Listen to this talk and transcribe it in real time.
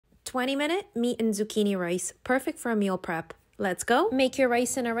20-minute meat and zucchini rice, perfect for a meal prep. Let's go. Make your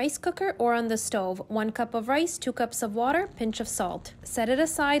rice in a rice cooker or on the stove. 1 cup of rice, 2 cups of water, pinch of salt. Set it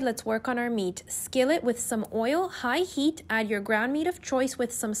aside, let's work on our meat. Skillet with some oil, high heat, add your ground meat of choice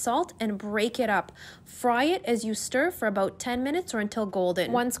with some salt and break it up. Fry it as you stir for about 10 minutes or until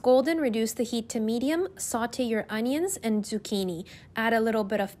golden. Once golden, reduce the heat to medium, saute your onions and zucchini. Add a little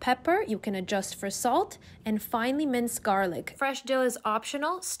bit of pepper, you can adjust for salt, and finely mince garlic. Fresh dill is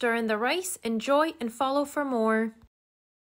optional, stir in the rice, enjoy and follow for more.